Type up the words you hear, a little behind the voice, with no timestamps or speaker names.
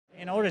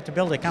In order to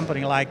build a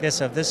company like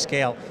this, of this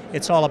scale,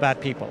 it's all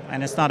about people,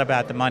 and it's not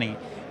about the money.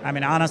 I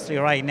mean, honestly,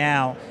 right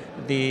now,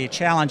 the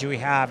challenge we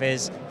have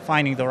is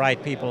finding the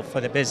right people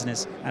for the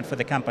business and for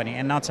the company,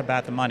 and not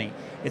about the money.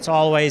 It's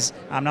always,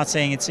 I'm not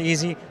saying it's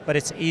easy, but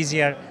it's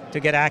easier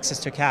to get access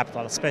to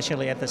capital,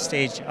 especially at the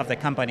stage of the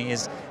company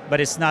but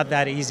it's not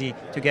that easy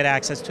to get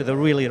access to the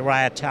really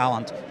right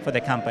talent for the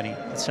company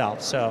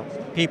itself. So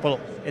people,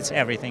 it's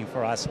everything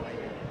for us.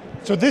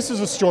 So this is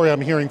a story I'm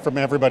hearing from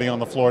everybody on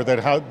the floor, that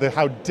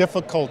how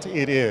difficult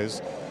it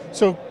is.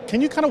 So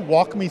can you kind of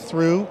walk me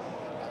through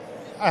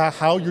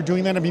how you're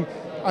doing that? I mean,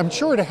 I'm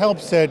sure it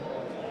helps that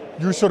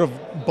you're sort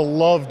of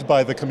beloved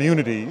by the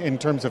community in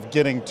terms of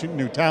getting to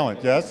new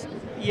talent, yes?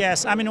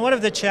 Yes, I mean, one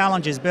of the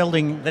challenges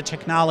building the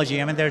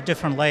technology, I mean, there are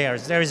different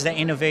layers. There is the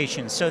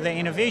innovation. So the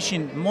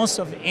innovation, most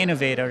of the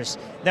innovators,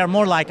 they're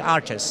more like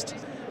artists.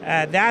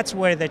 That's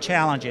where the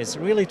challenge is,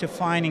 really to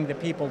finding the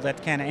people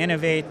that can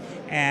innovate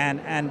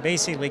and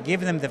basically give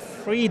them the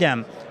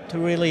freedom to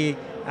really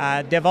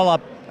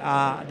develop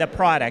the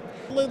product.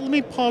 Let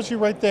me pause you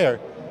right there.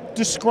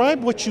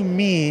 Describe what you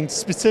mean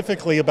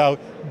specifically about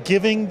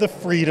giving the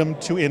freedom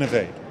to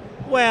innovate.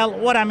 Well,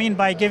 what I mean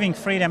by giving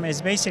freedom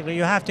is basically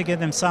you have to give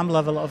them some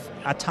level of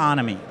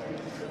autonomy.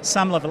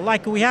 Some level,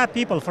 like we have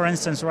people, for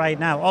instance, right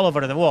now all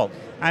over the world.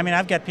 I mean,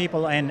 I've got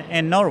people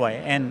in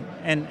Norway and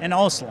in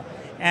Oslo.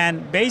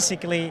 And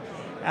basically,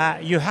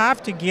 you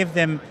have to give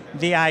them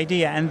the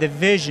idea and the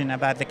vision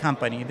about the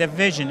company, the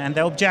vision and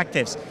the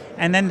objectives,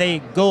 and then they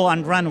go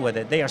and run with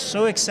it. They are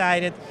so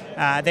excited,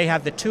 they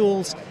have the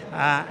tools,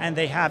 and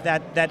they have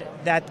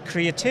that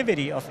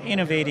creativity of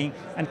innovating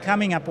and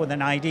coming up with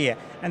an idea.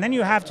 And then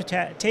you have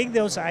to take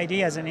those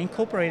ideas and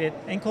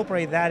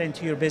incorporate that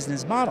into your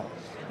business model.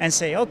 And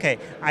say, okay,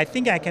 I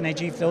think I can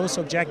achieve those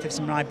objectives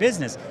in my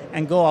business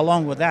and go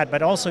along with that.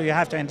 But also you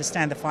have to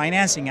understand the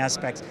financing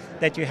aspects,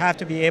 that you have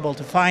to be able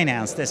to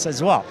finance this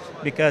as well,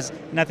 because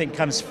nothing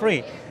comes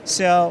free.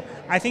 So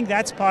I think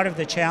that's part of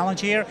the challenge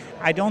here.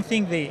 I don't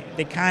think the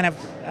kind of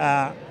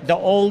the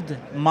old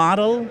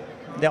model,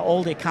 the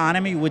old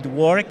economy would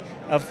work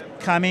of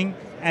coming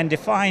and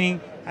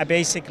defining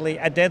basically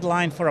a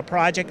deadline for a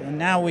project, and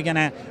now we're going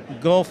to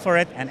go for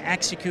it and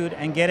execute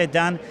and get it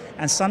done.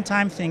 And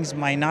sometimes things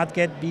might not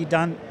be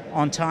done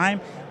on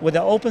time. With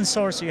the open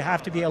source, you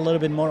have to be a little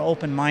bit more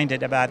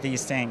open-minded about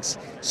these things.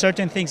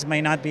 Certain things you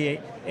might not be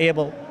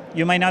able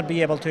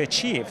to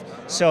achieve.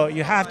 So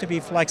you have to be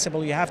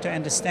flexible, you have to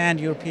understand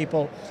your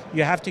people,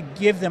 you have to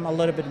give them a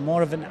little bit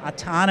more of an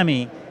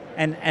autonomy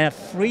and a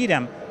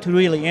freedom to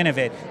really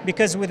innovate.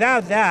 Because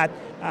without that,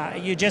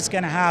 you're just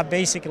going to have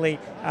basically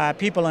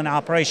people in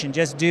operation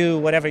just do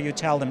whatever you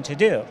tell them to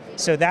do.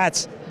 So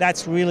that's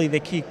really the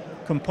key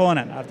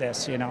component of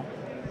this, you know.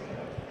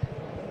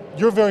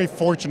 You're very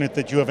fortunate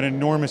that you have an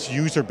enormous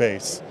user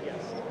base. Yes.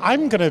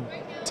 I'm going to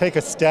take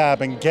a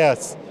stab and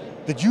guess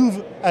that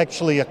you've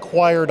actually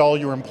acquired all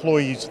your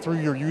employees through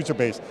your user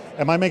base.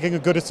 Am I making a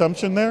good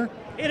assumption there?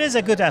 It is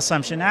a good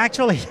assumption.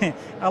 Actually,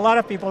 a lot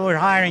of people we're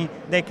hiring,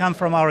 they come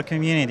from our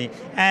community.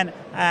 And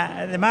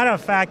as a matter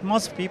of fact,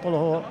 most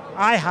people who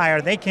I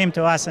hire, they came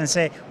to us and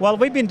say, well,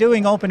 we've been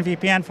doing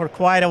OpenVPN for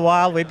quite a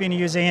while, we've been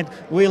using it,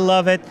 we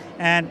love it,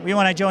 and we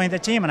want to join the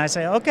team. And I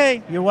say,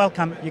 okay, you're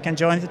welcome, you can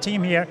join the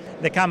team here.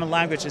 The common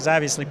language is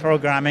obviously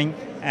programming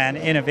and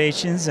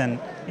innovations and,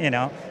 you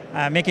know,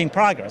 making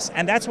progress.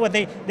 And that's what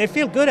they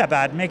feel good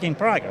about, making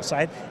progress,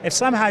 right? If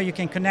somehow you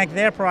can connect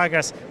their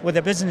progress with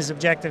the business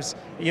objectives,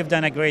 you've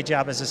done a great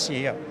job as a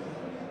CEO.